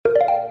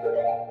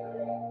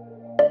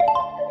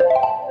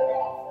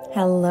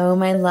Hello,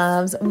 my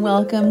loves.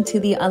 Welcome to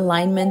the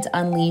Alignment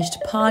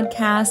Unleashed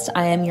podcast.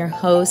 I am your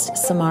host,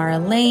 Samara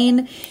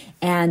Lane,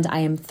 and I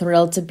am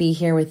thrilled to be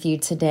here with you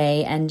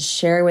today and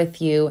share with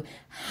you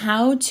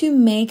how to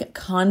make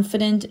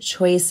confident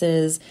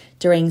choices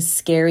during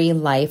scary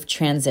life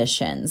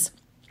transitions.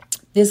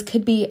 This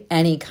could be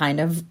any kind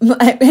of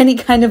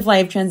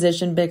life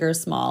transition, big or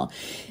small.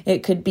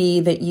 It could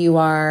be that you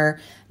are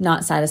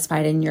not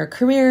satisfied in your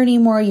career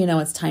anymore. You know,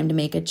 it's time to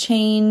make a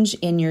change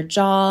in your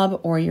job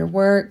or your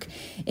work.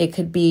 It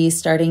could be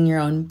starting your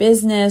own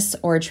business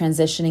or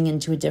transitioning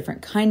into a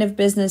different kind of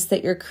business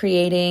that you're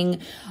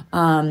creating.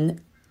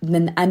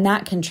 And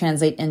that can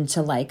translate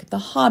into like the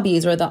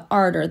hobbies or the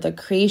art or the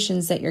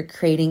creations that you're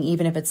creating,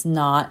 even if it's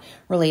not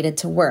related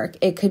to work.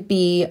 It could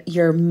be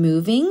you're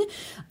moving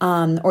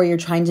or you're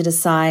trying to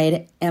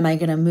decide, am I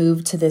going to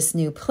move to this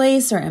new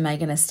place or am I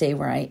going to stay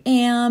where I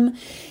am?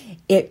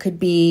 It could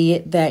be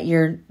that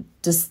you're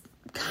just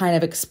kind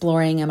of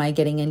exploring, am I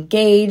getting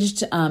engaged?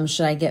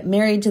 Should I get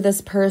married to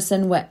this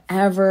person?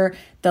 Whatever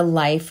the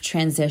life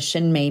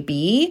transition may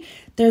be,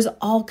 there's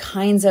all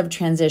kinds of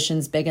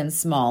transitions, big and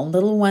small,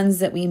 little ones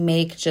that we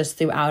make just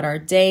throughout our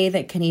day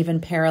that can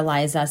even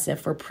paralyze us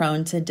if we're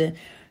prone to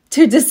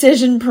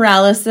decision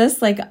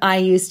paralysis like I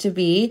used to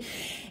be.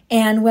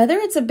 And whether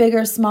it's a big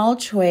or small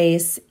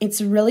choice, it's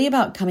really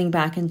about coming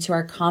back into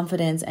our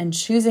confidence and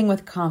choosing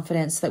with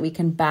confidence so that we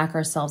can back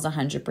ourselves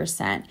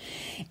 100%.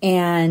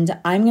 And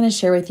I'm going to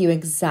share with you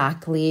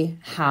exactly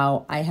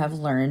how I have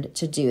learned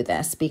to do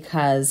this,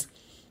 because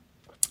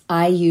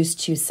I used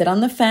to sit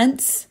on the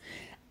fence,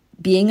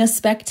 being a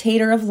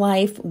spectator of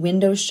life,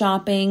 window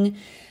shopping,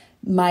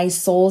 my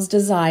soul's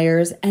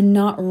desires, and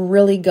not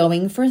really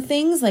going for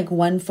things like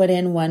 1 foot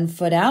in, 1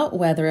 foot out,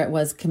 whether it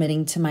was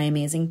committing to my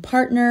amazing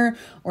partner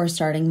or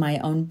starting my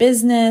own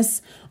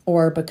business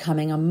or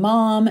becoming a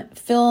mom,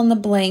 fill in the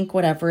blank,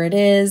 whatever it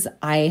is.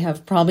 I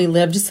have probably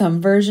lived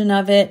some version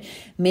of it.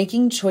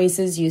 Making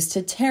choices used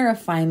to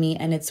terrify me,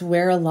 and it's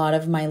where a lot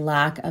of my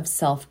lack of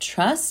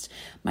self-trust,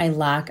 my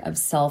lack of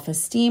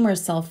self-esteem or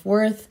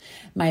self-worth,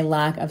 my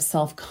lack of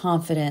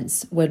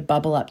self-confidence would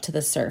bubble up to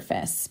the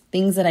surface.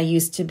 Things that I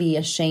used to be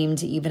ashamed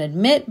to even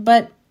admit,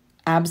 but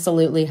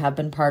absolutely have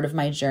been part of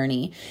my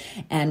journey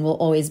and will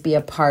always be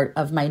a part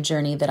of my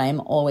journey that I'm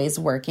always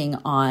working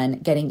on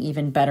getting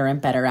even better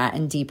and better at,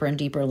 and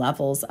deeper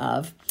levels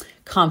of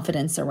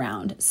confidence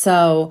around.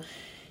 So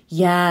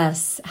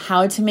yes,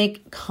 how to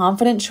make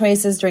confident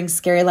choices during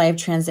scary life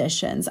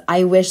transitions.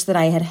 I wish that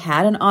I had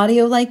had an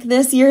audio like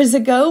this years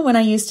ago when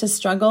I used to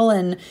struggle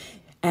and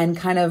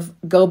kind of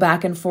go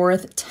back and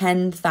forth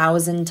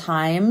 10,000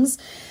 times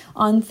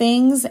on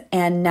things.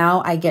 And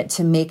now I get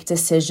to make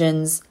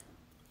decisions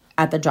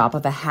at the drop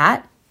of a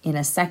hat in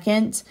a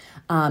second.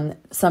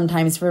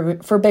 Sometimes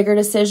for bigger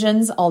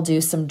decisions, I'll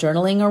do some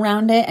journaling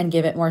around it and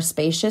give it more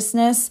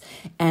spaciousness.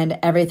 And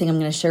everything I'm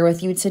going to share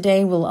with you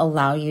today will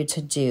allow you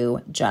to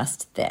do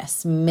just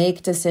this.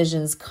 Make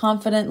decisions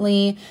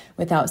confidently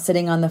without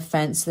sitting on the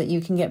fence so that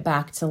you can get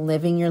back to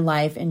living your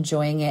life,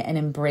 enjoying it, and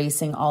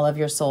embracing all of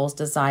your soul's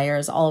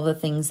desires, all of the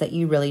things that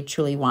you really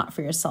truly want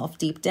for yourself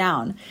deep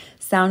down.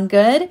 Sound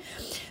good?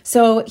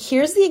 So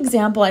here's the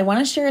example. I want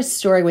to share a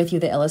story with you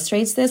that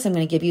illustrates this. I'm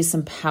going to give you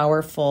some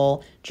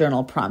powerful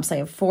journal prompts. I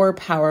have 4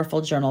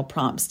 powerful journal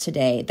prompts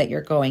today that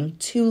you're going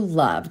to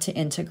love to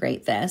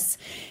integrate this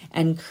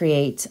and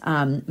create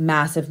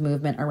massive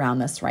movement around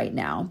this right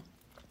now.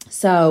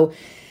 So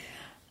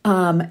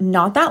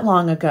not that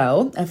long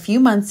ago, a few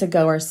months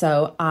ago or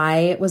so,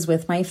 I was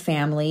with my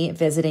family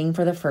visiting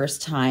for the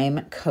first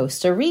time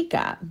Costa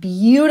Rica.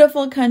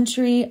 Beautiful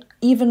country,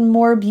 even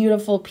more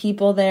beautiful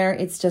people there.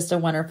 It's just a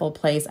wonderful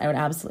place. I would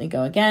absolutely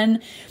go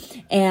again,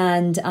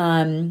 and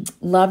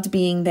loved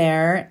being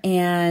there.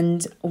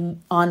 And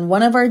on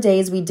one of our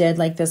days, we did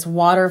like this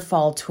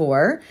waterfall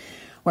tour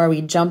where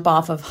we jump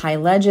off of high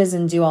ledges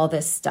and do all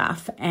this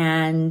stuff.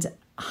 And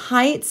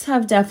heights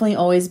have definitely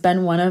always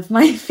been one of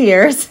my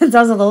fears since I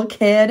was a little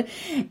kid,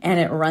 and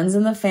it runs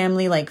in the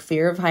family. Like,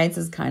 fear of heights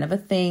is kind of a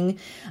thing.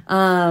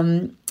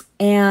 And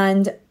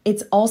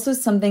it's also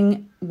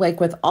something, like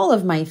with all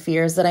of my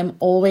fears, that I'm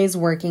always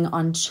working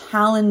on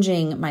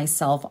challenging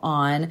myself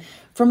on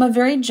from a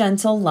very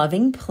gentle,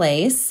 loving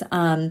place.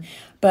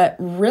 But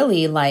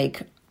really,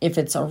 like, if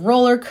it's a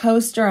roller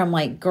coaster, I'm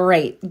like,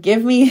 great,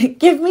 give me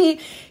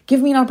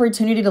an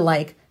opportunity to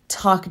like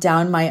talk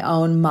down my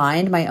own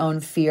mind, my own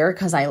fear,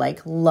 because I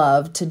like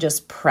love to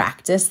just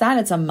practice that.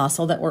 It's a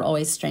muscle that we're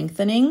always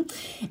strengthening,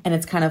 and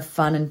it's kind of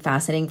fun and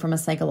fascinating from a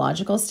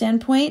psychological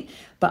standpoint.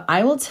 But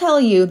I will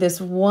tell you, this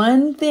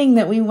one thing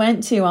that we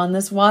went to on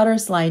this water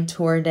slide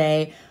tour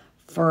day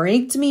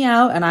freaked me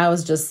out, and I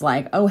was just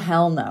like, oh,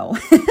 hell no.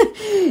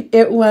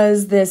 It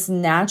was this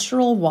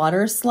natural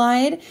water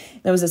slide.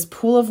 There was this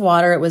pool of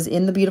water. It was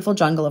in the beautiful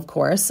jungle, of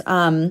course.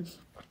 And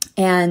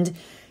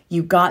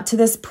you got to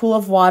this pool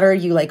of water,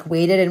 you like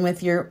waded in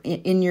with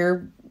in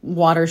your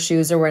water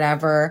shoes or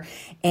whatever.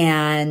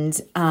 And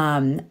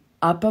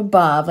up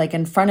above, like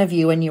in front of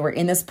you, when you were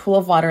in this pool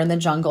of water in the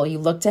jungle, you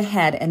looked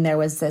ahead and there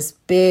was this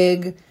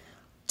big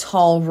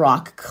tall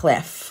rock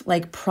cliff,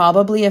 like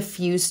probably a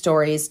few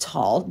stories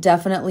tall,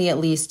 definitely at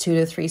least 2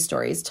 to 3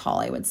 stories tall,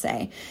 I would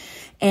say.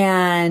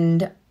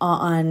 And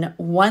on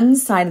one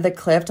side of the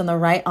cliff, on the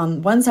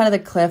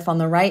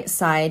right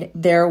side,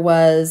 there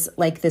was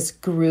like this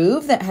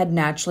groove that had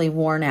naturally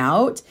worn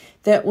out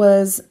that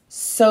was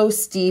so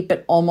steep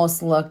it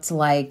almost looked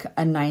like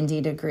a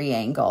 90-degree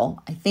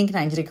angle. I think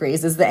 90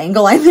 degrees is the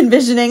angle I'm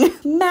envisioning.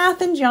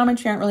 Math and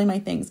geometry aren't really my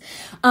things.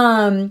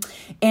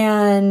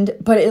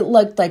 But it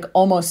looked like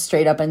almost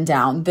straight up and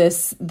down.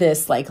 This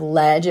like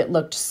ledge, it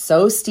looked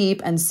so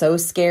steep and so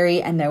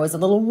scary, and there was a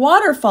little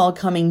waterfall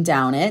coming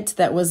down it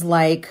that was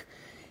like,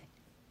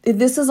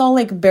 this is all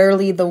like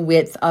barely the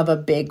width of a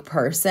big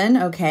person,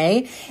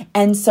 okay?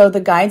 And so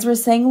the guides were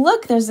saying,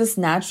 look, there's this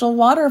natural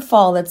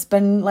waterfall that's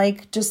been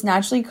like just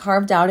naturally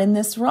carved out in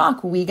this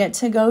rock. We get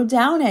to go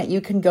down it. You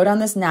can go down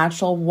this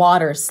natural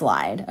water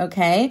slide,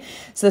 okay?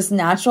 So this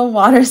natural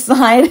water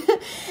slide,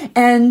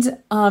 and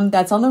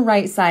that's on the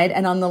right side.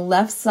 And on the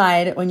left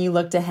side, when you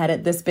looked ahead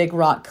at this big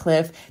rock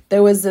cliff,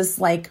 there was this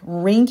like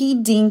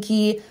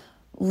rinky-dinky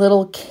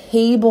little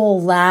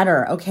cable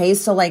ladder, okay?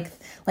 So like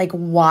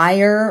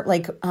wire,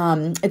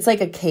 it's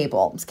like a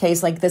cable. Okay,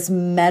 so like this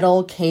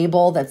metal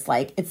cable that's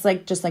like, it's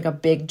like just like a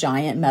big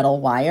giant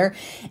metal wire,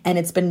 and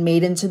it's been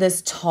made into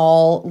this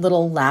tall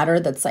little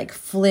ladder that's like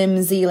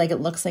flimsy, like it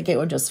looks like it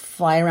would just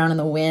fly around in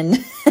the wind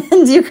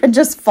and you could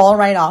just fall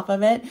right off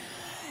of it.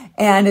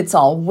 And it's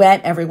all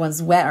wet.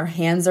 Everyone's wet. Our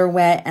hands are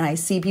wet. And I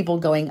see people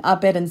going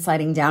up it and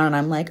sliding down. And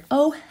I'm like,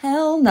 oh,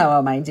 hell no,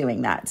 am I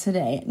doing that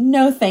today?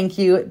 No, thank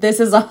you. This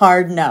is a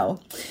hard no.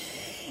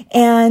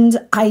 And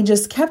I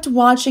just kept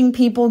watching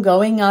people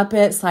going up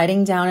it,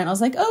 sliding down it. And I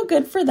was like, oh,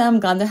 good for them.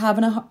 Glad they're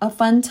having a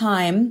fun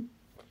time.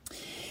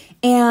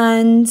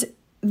 And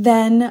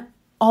then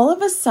all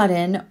of a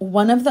sudden,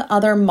 one of the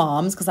other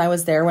moms, because I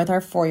was there with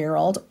our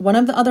 4-year-old, one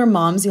of the other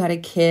moms who had a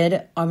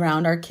kid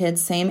around our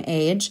kid's same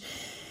age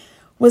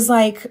was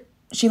like,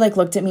 she like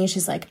looked at me.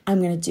 She's like,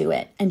 I'm going to do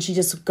it. And she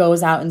just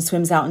goes out and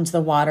swims out into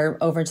the water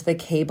over to the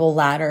cable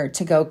ladder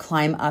to go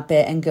climb up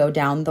it and go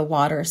down the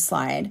water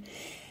slide.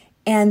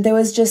 And there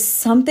was just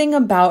something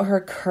about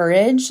her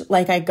courage.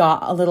 Like I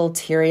got a little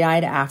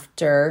teary-eyed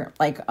after,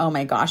 like, oh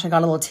my gosh, I got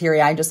a little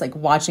teary-eyed just like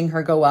watching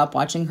her go up,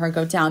 watching her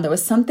go down. There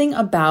was something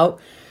about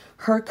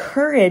her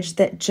courage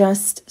that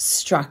just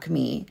struck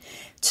me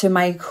to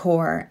my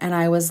core. And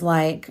I was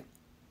like,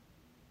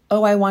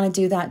 oh, I want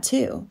to do that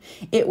too.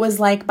 It was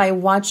like by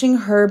watching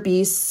her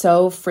be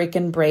so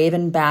freaking brave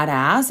and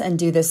badass and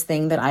do this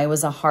thing that I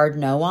was a hard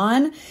no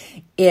on,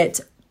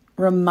 it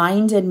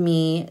reminded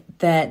me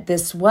that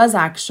this was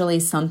actually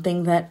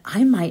something that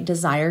I might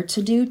desire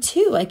to do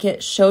too. Like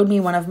it showed me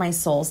one of my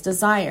soul's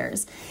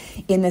desires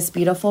in this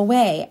beautiful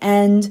way.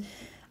 And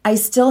I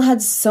still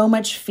had so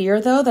much fear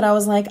though, that I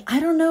was like,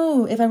 I don't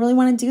know if I really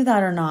want to do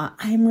that or not.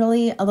 I'm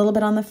really a little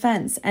bit on the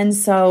fence. And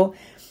so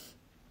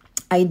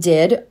I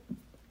did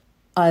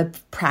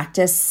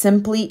practice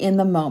simply in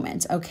the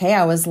moment. Okay.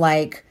 I was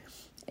like,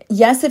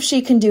 yes, if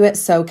she can do it,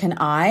 so can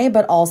I.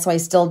 But also I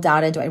still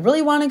doubted, do I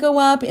really want to go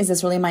up? Is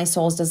this really my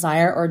soul's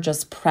desire or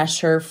just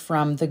pressure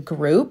from the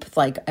group?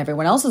 Like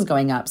everyone else is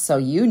going up, so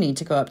you need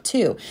to go up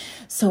too.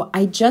 So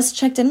I just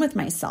checked in with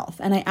myself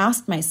and I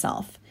asked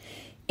myself,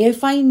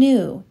 if I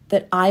knew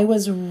that I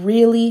was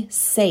really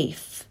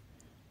safe,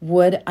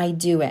 would I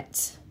do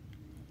it?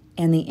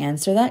 And the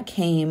answer that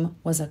came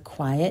was a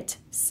quiet,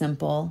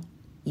 simple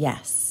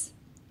yes.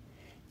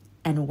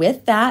 And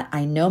with that,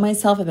 I know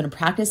myself, I've been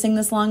practicing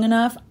this long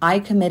enough. I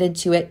committed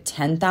to it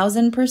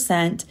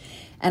 10,000%.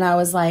 And I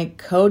was like,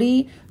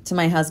 Cody, to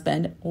my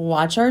husband,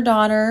 watch our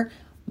daughter.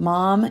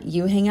 Mom,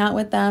 you hang out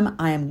with them.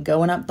 I am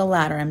going up the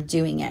ladder. I'm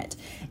doing it.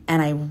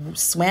 And I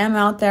swam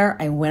out there.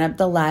 I went up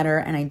the ladder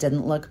and I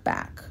didn't look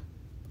back.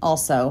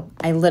 Also,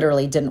 I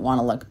literally didn't want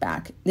to look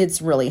back.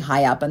 It's really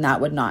high up and that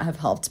would not have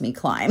helped me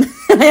climb.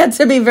 I had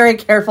to be very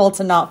careful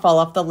to not fall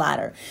off the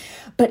ladder.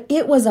 But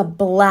it was a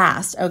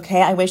blast,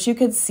 okay? I wish you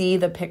could see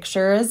the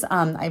pictures.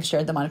 I've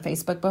shared them on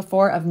Facebook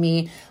before of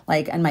me,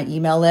 like, and my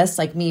email list,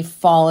 like me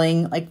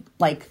falling,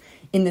 like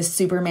in this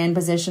Superman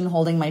position,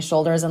 holding my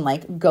shoulders and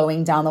like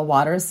going down the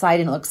water slide.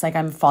 And it looks like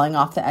I'm falling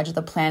off the edge of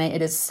the planet.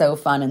 It is so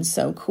fun and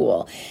so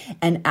cool.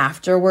 And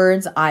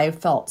afterwards, I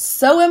felt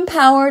so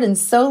empowered and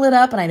so lit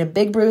up. And I had a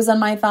big bruise on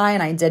my thigh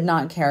and I did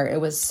not care. It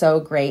was so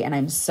great. And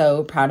I'm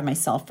so proud of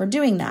myself for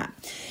doing that.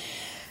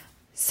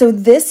 So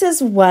this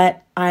is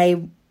what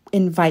I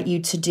invite you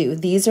to do.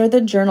 These are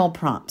the journal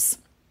prompts,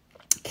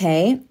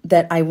 okay,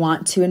 that I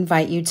want to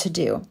invite you to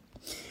do.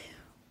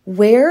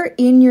 Where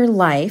in your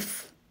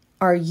life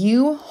are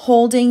you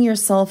holding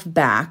yourself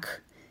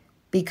back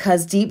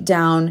because deep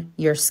down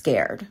you're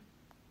scared?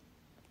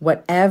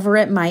 Whatever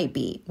it might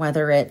be,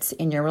 whether it's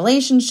in your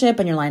relationship,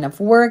 in your line of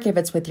work, if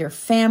it's with your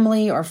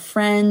family or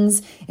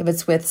friends, if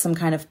it's with some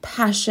kind of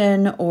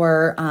passion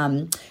or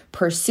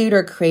pursuit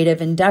or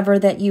creative endeavor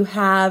that you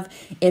have,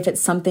 if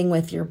it's something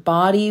with your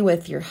body,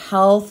 with your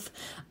health,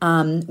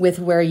 with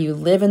where you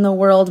live in the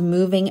world,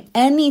 moving,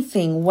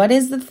 anything. What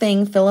is the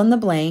thing, fill in the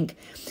blank,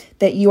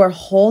 that you are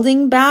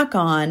holding back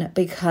on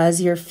because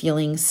you're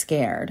feeling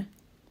scared?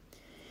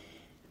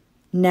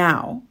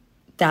 Now,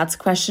 that's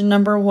question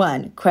number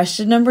 1.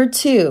 Question number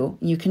 2,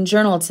 you can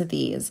journal to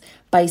these.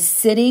 By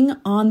sitting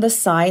on the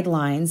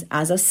sidelines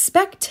as a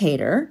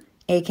spectator,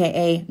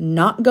 aka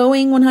not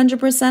going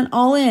 100%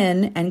 all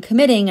in and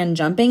committing and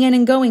jumping in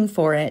and going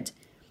for it,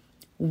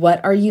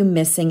 what are you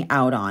missing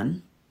out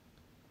on?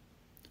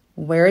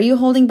 Where are you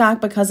holding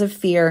back because of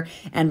fear?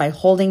 And by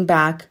holding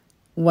back,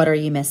 what are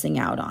you missing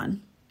out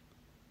on?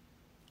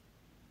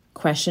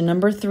 Question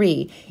number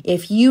 3,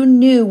 if you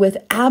knew with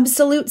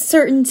absolute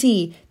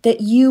certainty that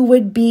you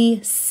would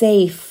be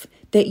safe,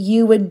 that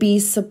you would be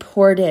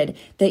supported,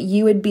 that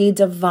you would be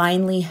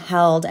divinely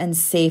held and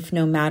safe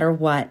no matter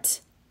what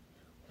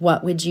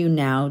would you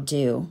now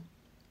do?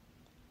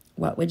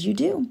 What would you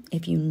do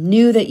if you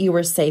knew that you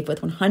were safe with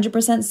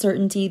 100%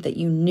 certainty, that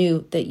you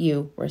knew that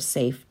you were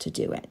safe to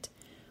do it?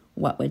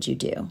 What would you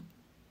do?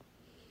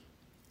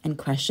 And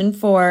question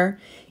 4,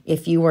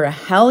 if you were a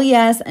hell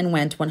yes and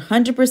went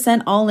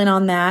 100% all in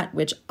on that,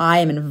 which I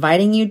am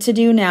inviting you to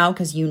do now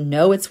because you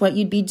know it's what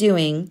you'd be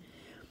doing,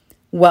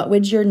 what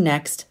would your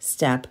next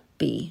step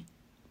be?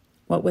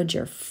 What would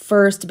your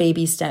first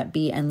baby step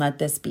be? And let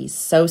this be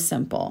so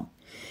simple.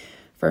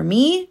 For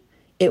me,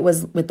 it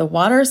was with the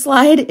water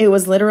slide, it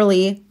was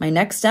literally my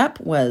next step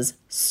was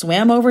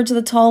swam over to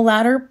the tall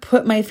ladder,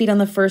 put my feet on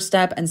the first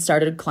step and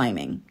started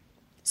climbing.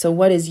 So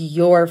what is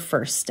your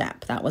first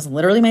step? That was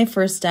literally my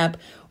first step.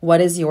 What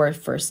is your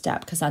first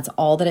step? Because that's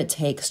all that it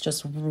takes,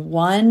 just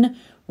one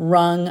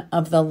rung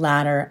of the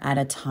ladder at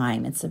a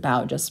time. It's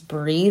about just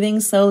breathing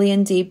slowly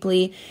and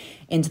deeply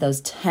into those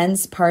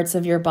tense parts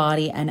of your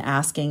body and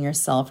asking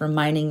yourself,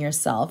 reminding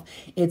yourself,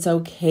 it's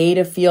okay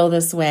to feel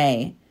this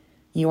way.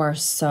 You are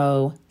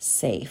so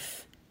safe.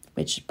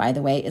 Which, by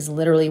the way, is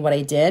literally what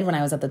I did when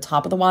I was at the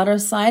top of the water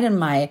slide and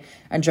my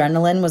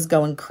adrenaline was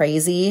going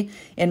crazy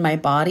in my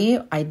body.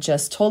 I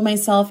just told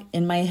myself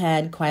in my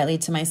head, quietly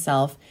to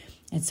myself,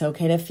 it's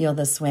okay to feel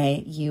this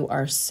way. You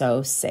are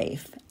so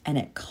safe. And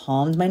it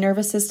calmed my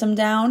nervous system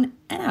down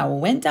and I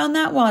went down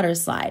that water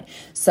slide.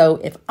 So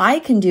if I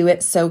can do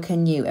it, so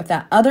can you. If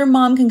that other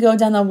mom can go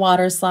down the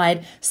water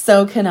slide,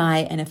 so can I.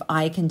 And if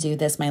I can do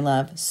this, my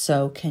love,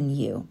 so can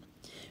you.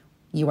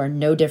 You are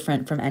no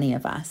different from any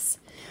of us.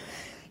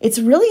 It's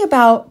really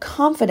about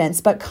confidence,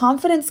 but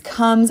confidence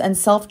comes and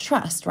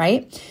self-trust,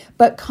 right?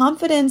 But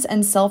confidence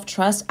and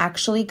self-trust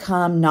actually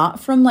come not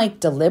from like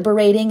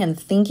deliberating and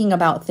thinking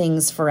about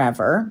things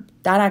forever.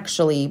 That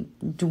actually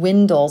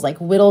dwindles, like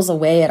whittles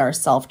away at our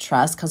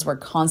self-trust because we're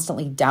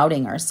constantly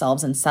doubting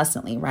ourselves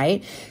incessantly,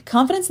 right?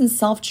 Confidence and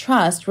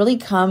self-trust really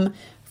come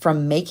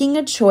from making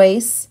a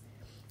choice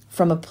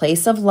from a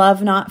place of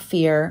love, not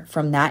fear,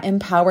 from that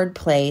empowered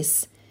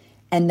place,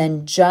 and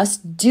then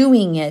just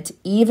doing it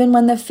even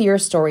when the fear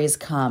stories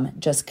come,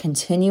 just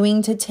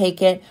continuing to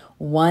take it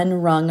one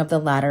rung of the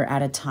ladder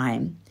at a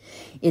time.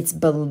 It's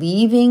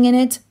believing in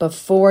it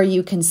before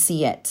you can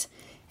see it.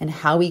 And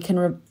how we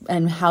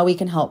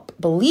can help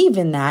believe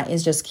in that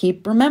is just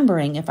keep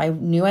remembering, if I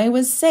knew I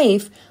was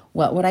safe,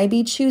 what would I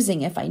be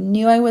choosing? If I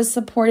knew I was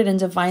supported and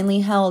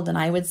divinely held and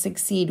I would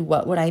succeed,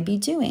 what would I be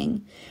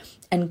doing?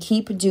 And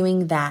keep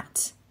doing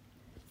that.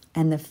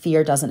 And the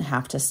fear doesn't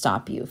have to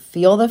stop you.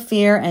 Feel the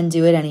fear and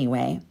do it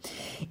anyway.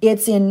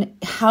 It's in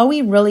how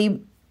we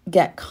really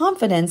get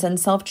confidence and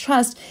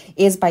self-trust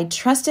is by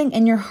trusting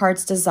in your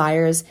heart's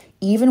desires,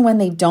 even when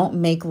they don't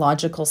make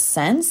logical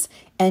sense,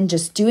 and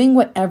just doing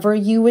whatever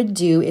you would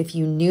do if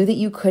you knew that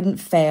you couldn't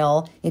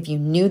fail, if you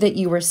knew that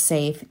you were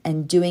safe,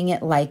 and doing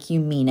it like you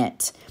mean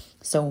it.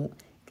 So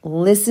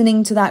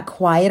listening to that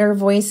quieter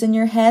voice in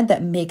your head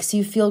that makes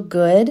you feel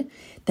good,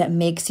 that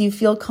makes you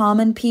feel calm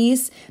and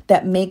peace,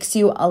 that makes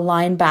you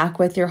align back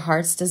with your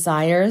heart's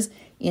desires,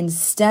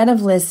 instead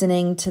of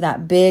listening to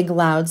that big,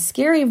 loud,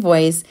 scary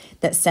voice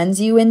that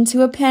sends you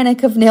into a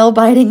panic of nail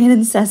biting and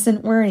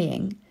incessant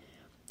worrying.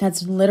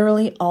 That's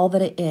literally all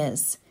that it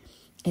is.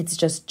 It's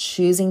just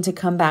choosing to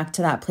come back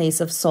to that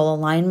place of soul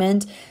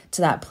alignment,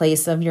 to that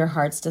place of your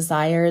heart's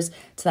desires,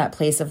 to that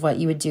place of what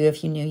you would do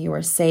if you knew you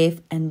were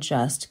safe, and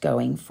just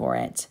going for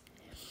it.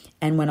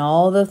 And when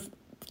all the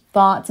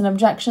thoughts and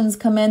objections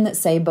come in that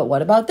say, but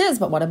what about this?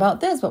 But what about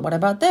this? But what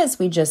about this?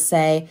 We just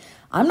say,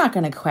 I'm not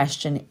going to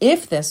question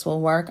if this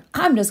will work.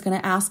 I'm just going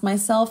to ask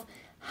myself,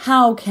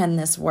 how can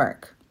this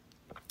work?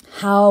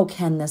 How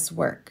can this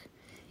work?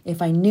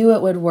 If I knew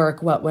it would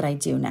work, what would I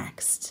do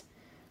next?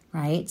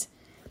 Right?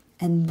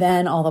 And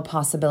then all the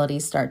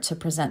possibilities start to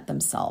present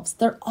themselves.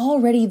 They're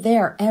already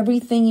there.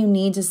 Everything you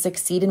need to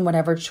succeed in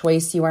whatever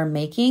choice you are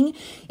making,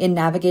 in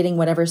navigating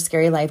whatever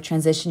scary life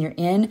transition you're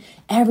in,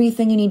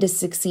 everything you need to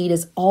succeed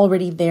is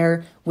already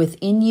there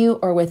within you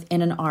or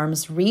within an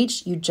arm's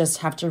reach. You just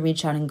have to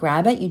reach out and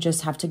grab it. You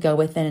just have to go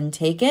within and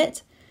take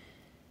it.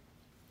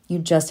 You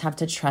just have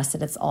to trust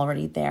that it's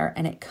already there,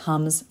 and it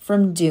comes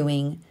from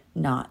doing,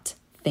 not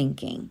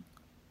thinking.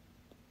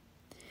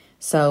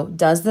 So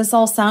does this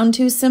all sound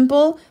too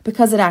simple?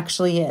 Because it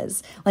actually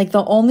is. Like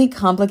the only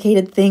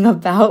complicated thing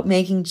about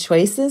making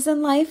choices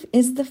in life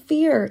is the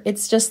fear.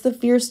 It's just the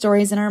fear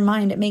stories in our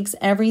mind. It makes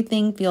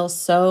everything feel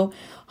so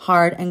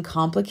hard and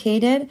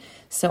complicated.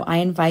 So I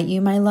invite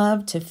you, my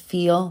love, to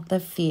feel the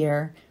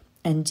fear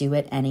and do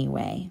it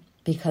anyway,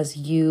 because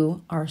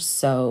you are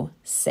so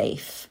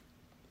safe.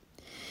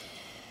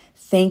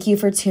 Thank you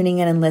for tuning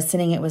in and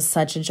listening. It was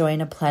such a joy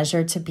and a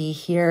pleasure to be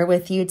here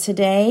with you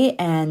today.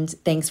 And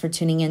thanks for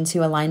tuning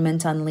into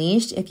Alignment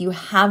Unleashed. If you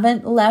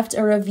haven't left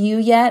a review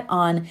yet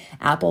on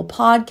Apple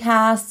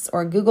Podcasts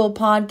or Google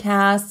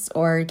Podcasts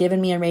or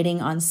given me a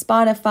rating on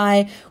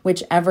Spotify,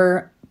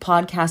 whichever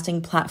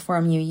podcasting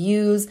platform you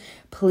use,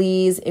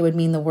 please, it would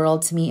mean the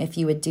world to me if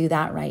you would do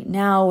that right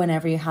now,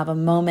 whenever you have a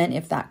moment.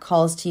 If that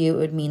calls to you, it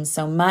would mean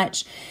so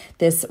much.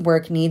 This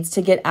work needs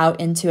to get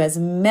out into as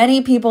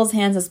many people's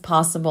hands as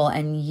possible,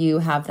 and you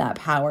have that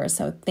power.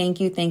 So thank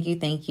you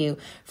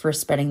for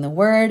spreading the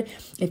word.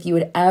 If you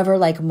would ever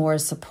like more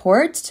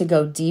support to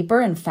go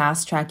deeper and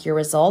fast track your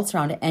results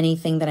around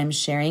anything that I'm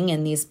sharing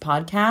in these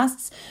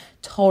podcasts,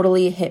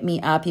 totally hit me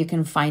up. You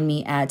can find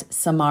me at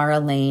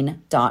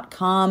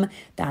samaralane.com.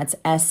 That's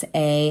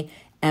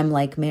S-A-M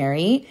like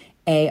Mary,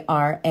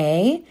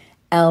 A-R-A-L-A-N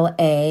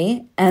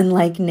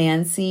like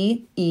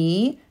Nancy,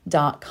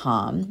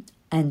 E.com.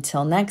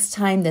 Until next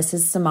time, this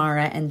is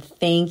Samara, and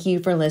thank you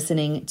for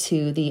listening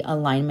to the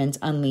Alignment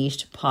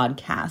Unleashed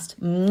podcast.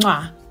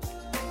 Mwah!